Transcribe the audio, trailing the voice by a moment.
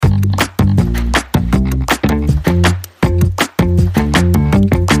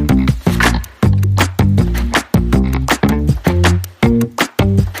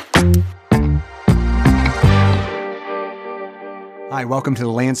welcome to The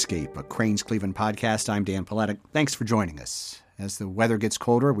Landscape, a Crane's Cleveland podcast. I'm Dan Paletic. Thanks for joining us. As the weather gets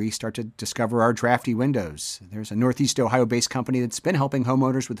colder, we start to discover our drafty windows. There's a Northeast Ohio-based company that's been helping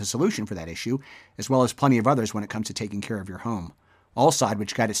homeowners with a solution for that issue, as well as plenty of others when it comes to taking care of your home. Alside,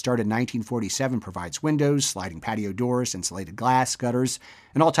 which got its start in 1947, provides windows, sliding patio doors, insulated glass, gutters,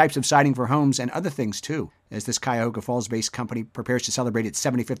 and all types of siding for homes and other things, too. As this Cuyahoga Falls-based company prepares to celebrate its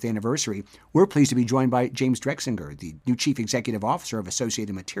 75th anniversary, we're pleased to be joined by James Drexinger, the new Chief Executive Officer of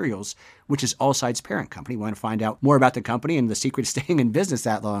Associated Materials, which is Alside's parent company. We want to find out more about the company and the secret to staying in business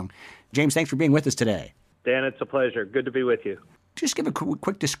that long. James, thanks for being with us today. Dan, it's a pleasure. Good to be with you. Just give a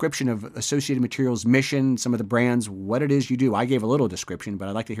quick description of Associated Materials' mission, some of the brands, what it is you do. I gave a little description, but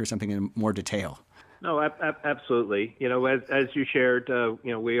I'd like to hear something in more detail. No, absolutely. As you shared,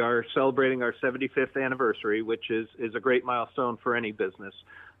 we are celebrating our 75th anniversary, which is a great milestone for any business,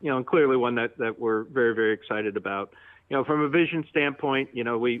 and clearly one that we're very, very excited about. From a vision standpoint,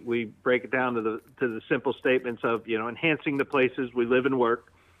 we break it down to the simple statements of, enhancing the places we live and work,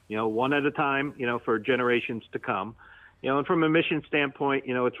 one at a time, for generations to come. And from a mission standpoint,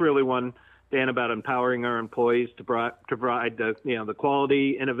 it's really one, Dan, about empowering our employees to provide the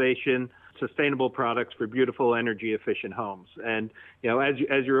quality, innovation, sustainable products for beautiful, energy-efficient homes. And as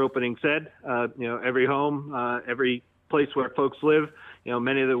your opening said, every home, every place where folks live,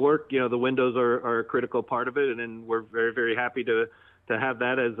 many of the work, the windows are a critical part of it, and we're very, very happy to have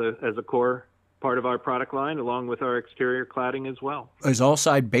that as a core part of our product line, along with our exterior cladding as well. Is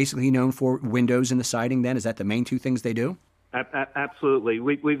Alside basically known for windows and the siding then? Is that the main two things they do? Absolutely.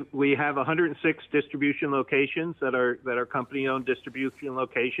 We have 106 distribution locations that are company-owned distribution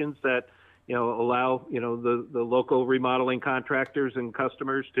locations that allow the local remodeling contractors and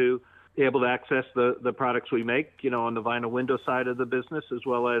customers to be able to access the products we make, on the vinyl window side of the business, as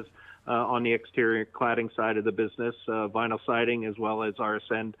well as on the exterior cladding side of the business, vinyl siding, as well as our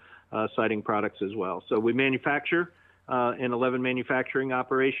Ascend siding products as well. So we manufacture in 11 manufacturing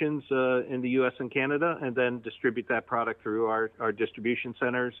operations in the U.S. and Canada, and then distribute that product through our distribution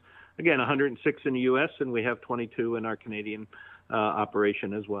centers. Again, 106 in the U.S., and we have 22 in our Canadian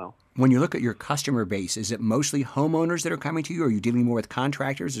operation as well. When you look at your customer base, is it mostly homeowners that are coming to you, or are you dealing more with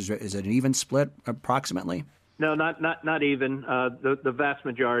contractors? Is it an even split approximately? No, not even. The vast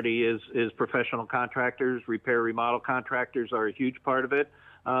majority is professional contractors. Repair, remodel contractors are a huge part of it,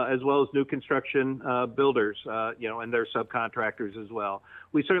 as well as new construction builders, and their subcontractors as well.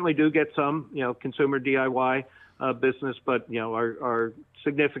 We certainly do get some, consumer DIY business, but our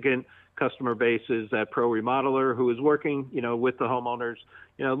significant customer base is that pro remodeler who is working, with the homeowners,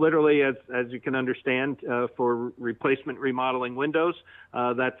 literally as you can understand, for replacement remodeling windows,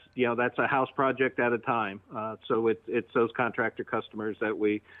 that's a house project at a time. So it's those contractor customers that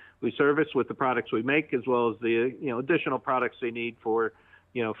we service with the products we make, as well as the, additional products they need for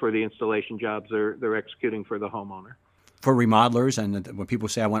the installation jobs they're executing for the homeowner. For remodelers, and when people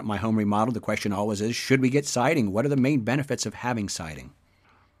say I want my home remodeled, the question always is, should we get siding? What are the main benefits of having siding?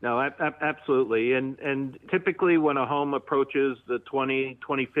 No, absolutely. And typically when a home approaches the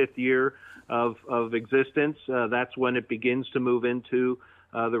 25th year of existence, that's when it begins to move into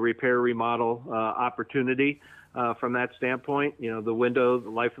the repair remodel opportunity. From that standpoint, the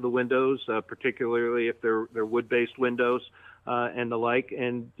life of the windows, particularly if they're wood-based windows, and the like.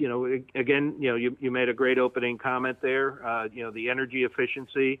 And, again, you made a great opening comment there. The energy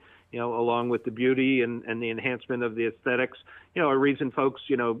efficiency, along with the beauty and the enhancement of the aesthetics, a reason folks,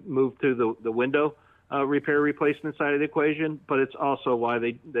 move to the window repair replacement side of the equation, but it's also why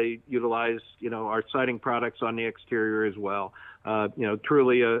they utilize, our siding products on the exterior as well.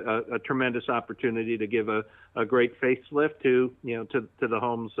 Truly a tremendous opportunity to give a great facelift to the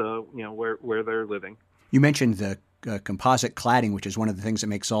homes, where they're living. You mentioned the composite cladding, which is one of the things that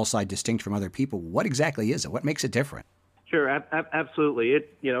makes Alside distinct from other people. What exactly is it? What makes it different? Sure, absolutely.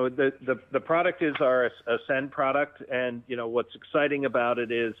 The product is our Ascend product, and what's exciting about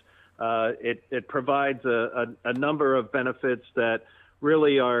it is it provides a number of benefits that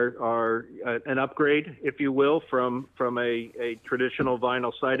really are an upgrade, if you will, from a traditional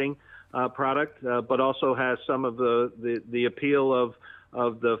vinyl siding product, but also has some of the appeal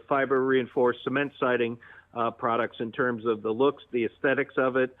of the fiber reinforced cement siding products in terms of the looks, the aesthetics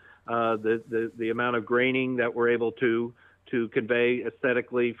of it, the amount of graining that we're able to convey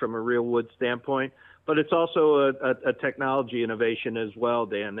aesthetically from a real wood standpoint. But it's also a technology innovation as well,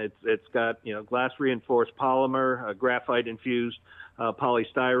 Dan. It's got glass reinforced polymer, graphite infused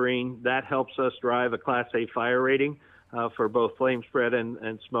polystyrene that helps us drive a Class A fire rating for both flame spread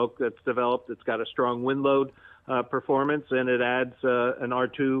and smoke that's developed. It's got a strong wind load performance, and it adds an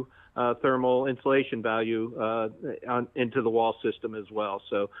R2 thermal insulation value into the wall system as well.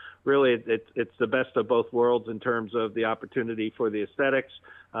 So really, it's the best of both worlds in terms of the opportunity for the aesthetics,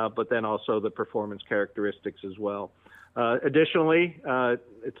 but then also the performance characteristics as well. Additionally,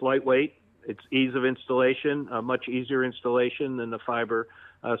 it's lightweight. It's ease of installation, much easier installation than the fiber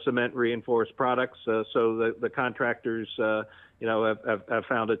cement reinforced products. So the contractors, have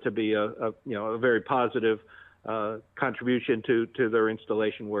found it to be a very positive contribution to their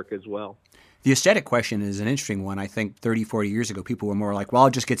installation work as well. The aesthetic question is an interesting one. I think 30, 40 years ago, people were more like, well, I'll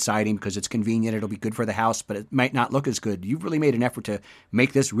just get siding because it's convenient. It'll be good for the house, but it might not look as good. You've really made an effort to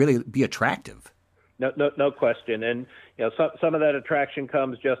make this really be attractive. No question. And some of that attraction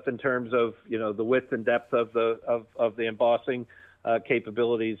comes just in terms of the width and depth of the embossing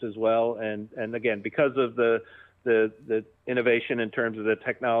capabilities as well. And again, because of the innovation in terms of the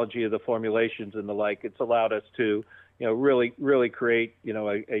technology of the formulations and the like, it's allowed us to really create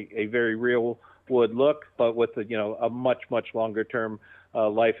a very real wood look, but with a much longer term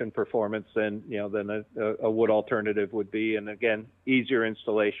life and performance than a wood alternative would be, and again, easier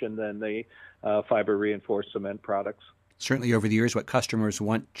installation than the fiber reinforced cement products. Certainly over the years, what customers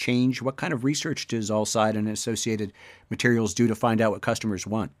want change. What kind of research does Alside and associated materials do to find out what customers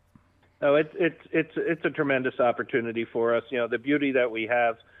want? Oh, it's a tremendous opportunity for us. The beauty that we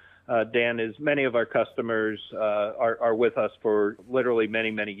have, Dan, is many of our customers are with us for literally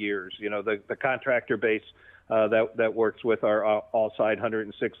many years. The contractor base that works with our Alside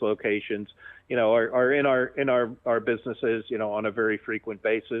 106 locations, are in our businesses, on a very frequent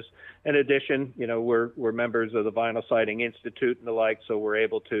basis. In addition, we're members of the Vinyl Siding Institute and the like, so we're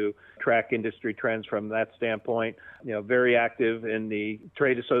able to track industry trends from that standpoint. Very active in the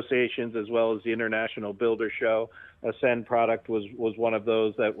trade associations as well as the International Builder Show. Ascend product was one of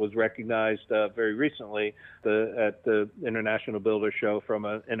those that was recognized very recently at the International Builder Show from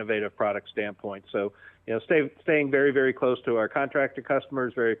an innovative product standpoint. So, staying very close to our contractor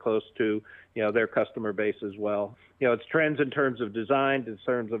customers, very close to their customer base as well. It's trends in terms of design, in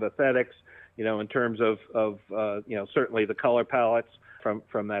terms of aesthetics, in terms of certainly the color palettes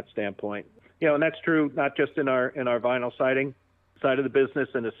from that standpoint. And that's true not just in our vinyl siding side of the business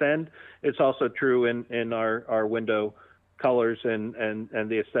and Ascend. It's also true in our window colors and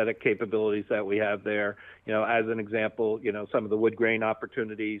the aesthetic capabilities that we have there. As an example, some of the wood grain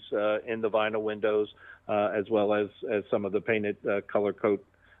opportunities in the vinyl windows, as well as some of the painted color coat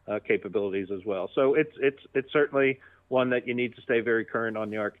capabilities as well. So it's certainly one that you need to stay very current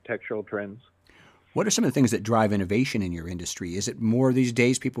on the architectural trends. What are some of the things that drive innovation in your industry? Is it more these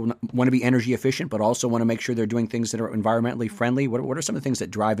days people want to be energy efficient, but also want to make sure they're doing things that are environmentally friendly? What are some of the things that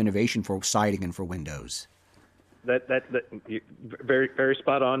drive innovation for siding and for windows? That very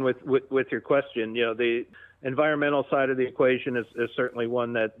spot on with your question. The environmental side of the equation is certainly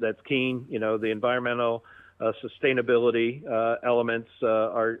one that's keen. The environmental sustainability elements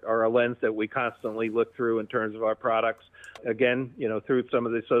are a lens that we constantly look through in terms of our products. Again, through some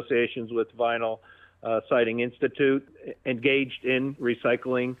of the associations with Vinyl Siding Institute, engaged in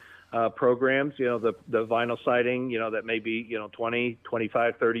recycling programs. The vinyl siding, that may be 20,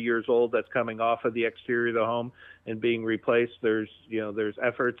 25, 30 years old, that's coming off of the exterior of the home and being replaced. There's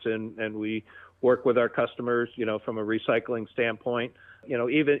efforts and we work with our customers, from a recycling standpoint.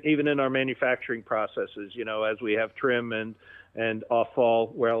 Even in our manufacturing processes, as we have trim and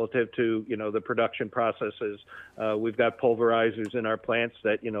off-fall relative to, the production processes. We've got pulverizers in our plants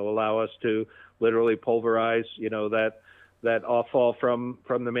that, allow us to literally pulverize, that off-fall from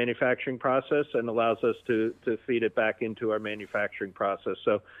the manufacturing process and allows us to feed it back into our manufacturing process.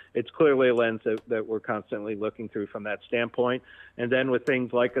 So it's clearly a lens that we're constantly looking through from that standpoint. And then with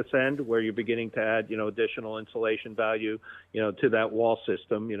things like Ascend, where you're beginning to add, additional insulation value, to that wall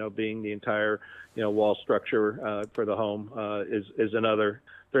system, being the entire, wall structure for the home is another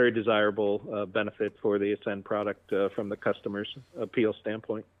very desirable benefit for the Ascend product from the customer's appeal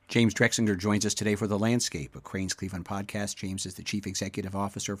standpoint. James Drexinger joins us today for The Landscape, a Cranes Cleveland podcast. James is the Chief Executive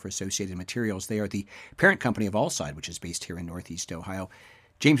Officer for Associated Materials. They are the parent company of Alside, which is based here in Northeast Ohio.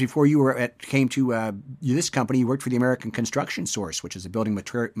 James, before you came to this company, you worked for the American Construction Source, which is a building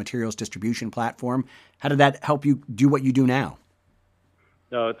materials distribution platform. How did that help you do what you do now?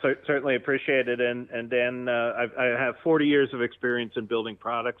 No, it's certainly appreciated. And Dan, I have 40 years of experience in building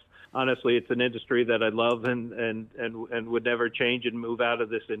products. Honestly, it's an industry that I love and would never change and move out of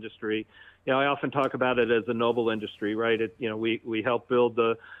this industry. I often talk about it as a noble industry, right? We help build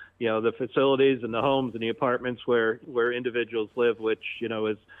the facilities and the homes and the apartments where individuals live, which,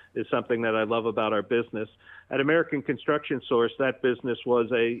 is something that I love about our business. At American Construction Source, that business was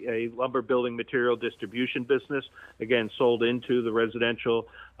a lumber building material distribution business, again, sold into the residential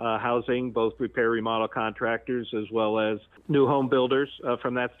housing both repair remodel contractors as well as new home builders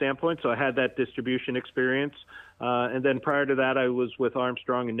from that standpoint. So I had that distribution experience. And then prior to that, I was with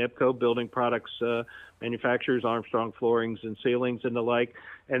Armstrong and Nipco, building products manufacturers, Armstrong floorings and ceilings and the like.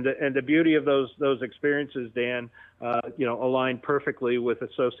 And the beauty of those experiences, Dan, align perfectly with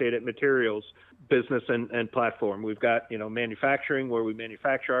Associated Materials business and platform. We've got, manufacturing where we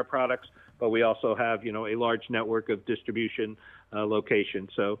manufacture our products, but we also have, a large network of distribution locations.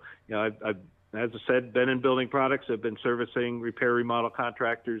 So, I've as I said, been in building products. I've been servicing repair remodel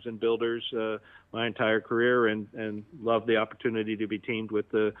contractors and builders my entire career, and love the opportunity to be teamed with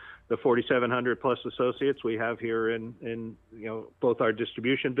the 4,700 plus associates we have here in both our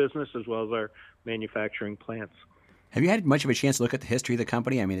distribution business as well as our manufacturing plants. Have you had much of a chance to look at the history of the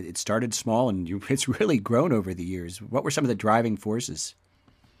company? I mean, it started small and it's really grown over the years. What were some of the driving forces?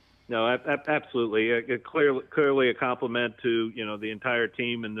 No, absolutely. Clearly a compliment to the entire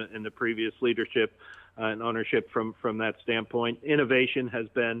team and the previous leadership and ownership from that standpoint. Innovation has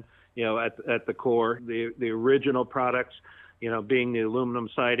been at the core. The original products, being the aluminum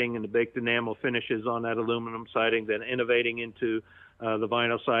siding and the baked enamel finishes on that aluminum siding, then innovating into the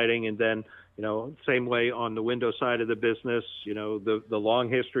vinyl siding, and then same way on the window side of the business. The long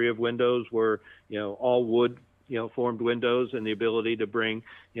history of windows were all wood formed windows, and the ability to bring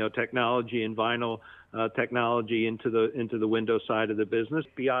technology and vinyl technology into the window side of the business.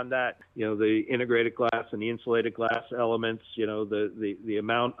 Beyond that, the integrated glass and the insulated glass elements, the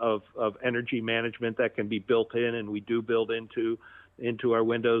amount of energy management that can be built in, and we do build into our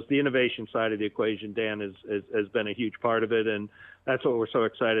windows. The innovation side of the equation, Dan, has been a huge part of it, and that's what we're so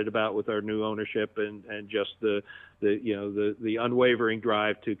excited about with our new ownership and just the unwavering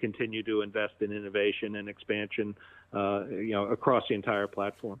drive to continue to invest in innovation and expansion, across the entire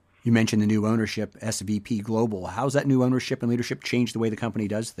platform. You mentioned the new ownership, SVP Global. How's that new ownership and leadership changed the way the company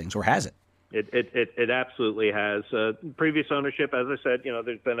does things, or has it? It absolutely has. Previous ownership, as I said,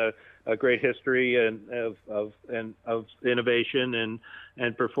 there's been a great history of innovation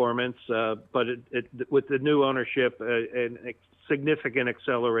and performance, but with the new ownership, a significant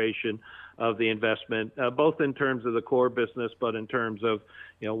acceleration of the investment, both in terms of the core business, but in terms of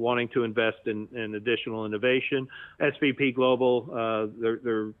wanting to invest in additional innovation. SVP Global,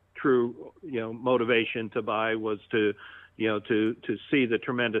 their true motivation to buy was to see the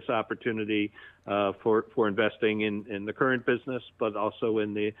tremendous opportunity for investing in the current business, but also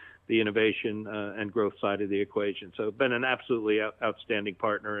in the innovation and growth side of the equation. So been an absolutely outstanding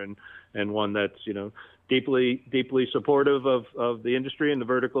partner, and one that's deeply supportive of the industry and the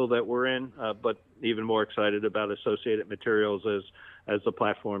vertical that we're in, but even more excited about Associated Materials as a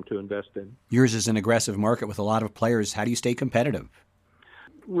platform to invest in. Yours is an aggressive market with a lot of players. How do you stay competitive?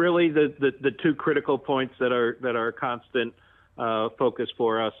 Really, the two critical points that are a constant focus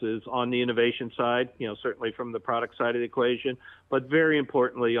for us is on the innovation side, certainly from the product side of the equation, but very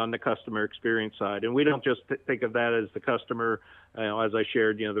importantly on the customer experience side. And we don't just think of that as the customer, as I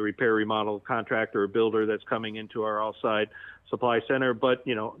shared, the repair remodel contractor or builder that's coming into our Alside supply center, but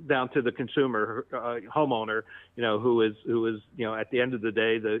down to the consumer homeowner, who is at the end of the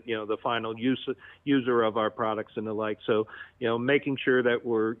day the final user of our products and the like. So making sure that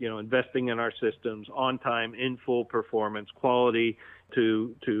we're investing in our systems on time, in full performance, quality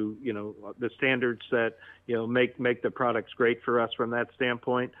to the standards that make the products great for us from that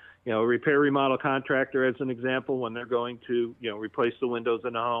standpoint. Repair remodel contractor, as an example, when they're going to replace the windows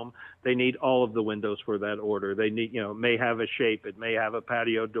in a home, they need all of the windows for that order. They need may have a shape, it may have a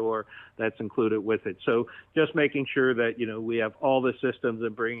patio door that's included with it. So just making sure that we have all the systems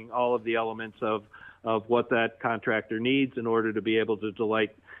and bringing all of the elements of what that contractor needs in order to be able to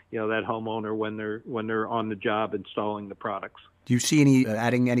delight that homeowner when they're on the job installing the products. Do you see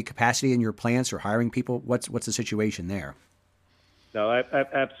adding any capacity in your plants or hiring people? What's the situation there? No,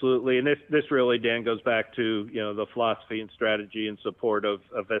 absolutely. And this really, Dan, goes back to, the philosophy and strategy and support of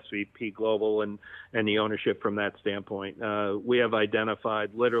SVP Global and the ownership from that standpoint. We have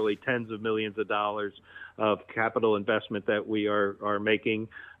identified literally tens of millions of dollars of capital investment that we are making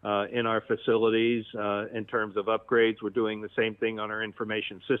in our facilities in terms of upgrades. We're doing the same thing on our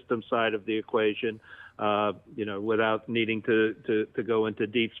information system side of the equation, without needing to go into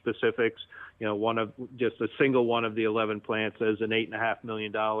deep specifics. Just a single one of the 11 plants has an $8.5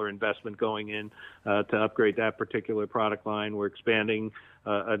 million investment going in to upgrade that particular product line. We're expanding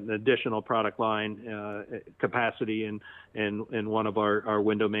an additional product line capacity in one of our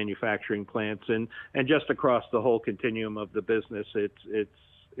window manufacturing plants, and just across the whole continuum of the business,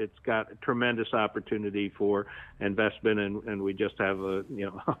 it's got a tremendous opportunity for investment, and we just have a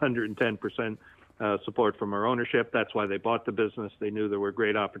 110% support from our ownership. That's why they bought the business. They knew there were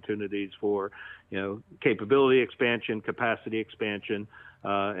great opportunities for, capability expansion, capacity expansion,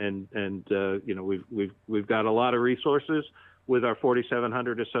 and we've got a lot of resources with our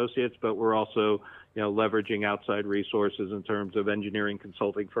 4,700 associates, but we're also, leveraging outside resources in terms of engineering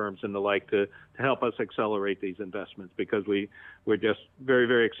consulting firms and the like to help us accelerate these investments, because we're just very,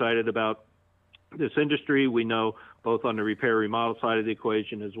 very excited about this industry. We know both on the repair remodel side of the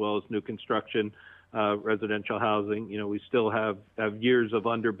equation as well as new construction, residential housing, we still have years of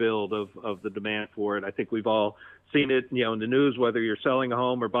underbuild of the demand for it. I think we've all seen it, in the news, whether you're selling a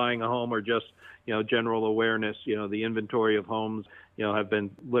home or buying a home or just, general awareness, the inventory of homes, have been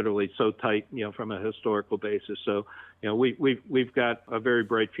literally so tight, from a historical basis. So, we've got a very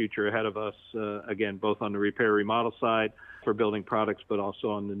bright future ahead of us, again, both on the repair remodel side for building products, but also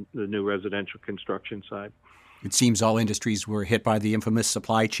on the new residential construction side. It seems all industries were hit by the infamous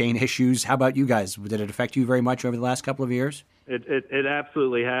supply chain issues. How about you guys? Did it affect you very much over the last couple of years? It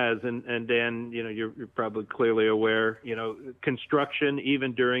absolutely has. And Dan, you're probably clearly aware, construction,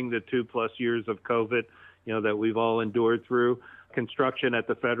 even during the 2+ years of COVID, that we've all endured through, construction at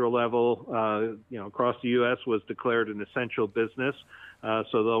the federal level, across the U.S. was declared an essential business.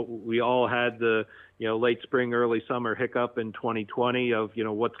 So though we all had the, late spring, early summer hiccup in 2020 of,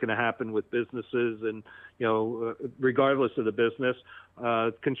 what's going to happen with businesses and, regardless of the business,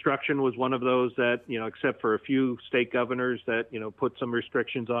 construction was one of those that, except for a few state governors that, put some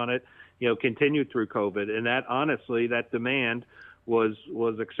restrictions on it, continued through COVID. And that, honestly, that demand was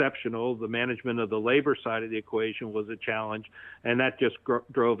exceptional. The management of the labor side of the equation was a challenge, and that just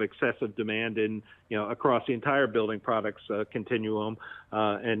drove excessive demand in, across the entire building products continuum,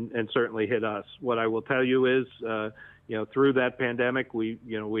 and certainly hit us. What I will tell you is, through that pandemic, we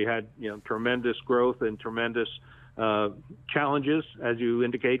had, tremendous growth and tremendous challenges, as you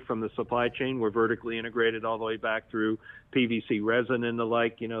indicate, from the supply chain. We're vertically integrated all the way back through PVC resin and the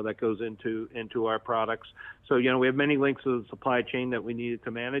like, that goes into our products. So, we have many links to the supply chain that we needed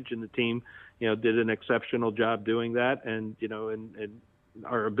to manage, and the team, did an exceptional job doing that, and, and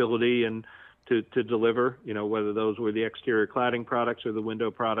our ability and to deliver, whether those were the exterior cladding products or the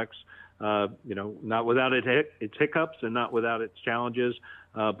window products, not without its hiccups and not without its challenges,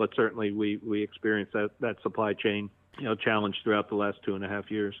 but certainly we experienced that supply chain, challenge throughout the last 2.5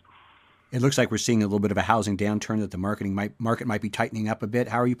 years. It looks like we're seeing a little bit of a housing downturn, that the market might be tightening up a bit.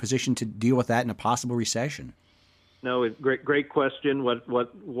 How are you positioned to deal with that in a possible recession? No, great question. What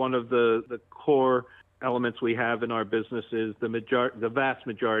one of the core elements we have in our business is the vast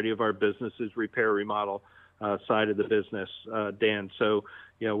majority of our business is repair remodel side of the business, Dan. So,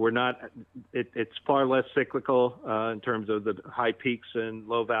 we're not, it's far less cyclical in terms of the high peaks and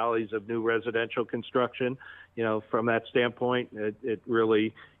low valleys of new residential construction. From that standpoint, it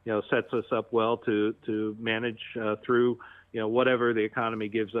really, sets us up well to manage through, whatever the economy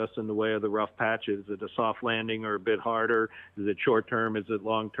gives us in the way of the rough patches. Is it a soft landing or a bit harder? Is it short term? Is it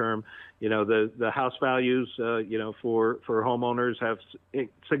long term? The house values, for homeowners have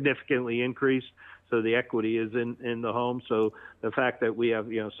significantly increased. So the equity is in the home. So the fact that we have,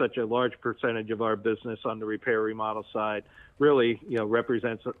 such a large percentage of our business on the repair remodel side really,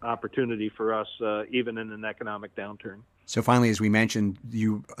 represents an opportunity for us, even in an economic downturn. So finally, as we mentioned,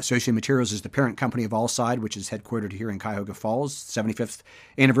 Associated Materials is the parent company of Alside, which is headquartered here in Cuyahoga Falls. 75th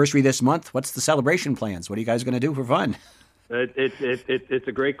anniversary this month. What's the celebration plans? What are you guys going to do for fun? It's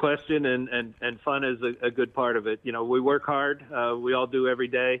a great question, and fun is a good part of it. We work hard. We all do every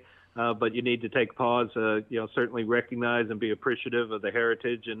day. But you need to take pause, certainly recognize and be appreciative of the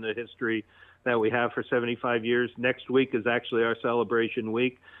heritage and the history that we have for 75 years. Next week is actually our celebration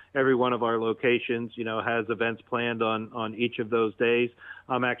week. Every one of our locations, has events planned on each of those days.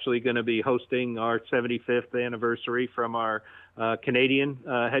 I'm actually going to be hosting our 75th anniversary from our Canadian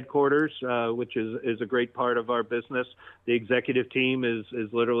headquarters, which is a great part of our business. The executive team is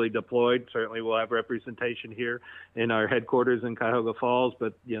literally deployed. Certainly we'll have representation here in our headquarters in Cuyahoga Falls,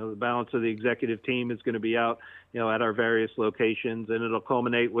 but the balance of the executive team is going to be out, at our various locations, and it'll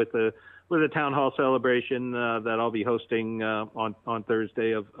culminate with a town hall celebration that I'll be hosting on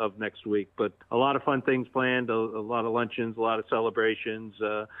Thursday of next week. But a lot of fun things planned, a lot of luncheons, a lot of celebrations.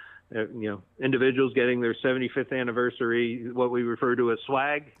 Individuals getting their 75th anniversary, what we refer to as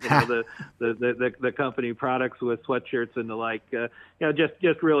swag, the company products with sweatshirts and the like.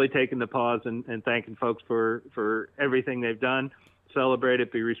 Just really taking the pause and thanking folks for everything they've done. Celebrate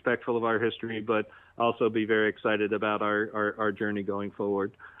it, be respectful of our history, but also be very excited about our journey going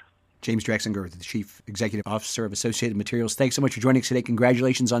forward. James Drexinger, the Chief Executive Officer of Associated Materials. Thanks so much for joining us today.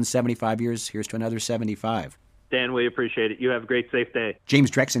 Congratulations on 75 years. Here's to another 75. Dan, we appreciate it. You have a great, safe day. James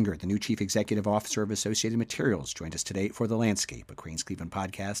Drexinger, the new Chief Executive Officer of Associated Materials, joined us today for The Landscape, a Cranes Cleveland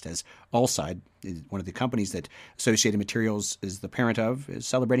podcast, as Alside, one of the companies that Associated Materials is the parent of, is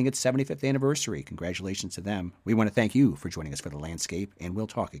celebrating its 75th anniversary. Congratulations to them. We want to thank you for joining us for The Landscape, and we'll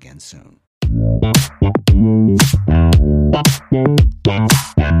talk again soon.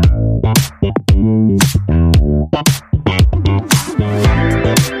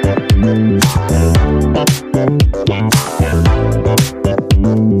 Wow.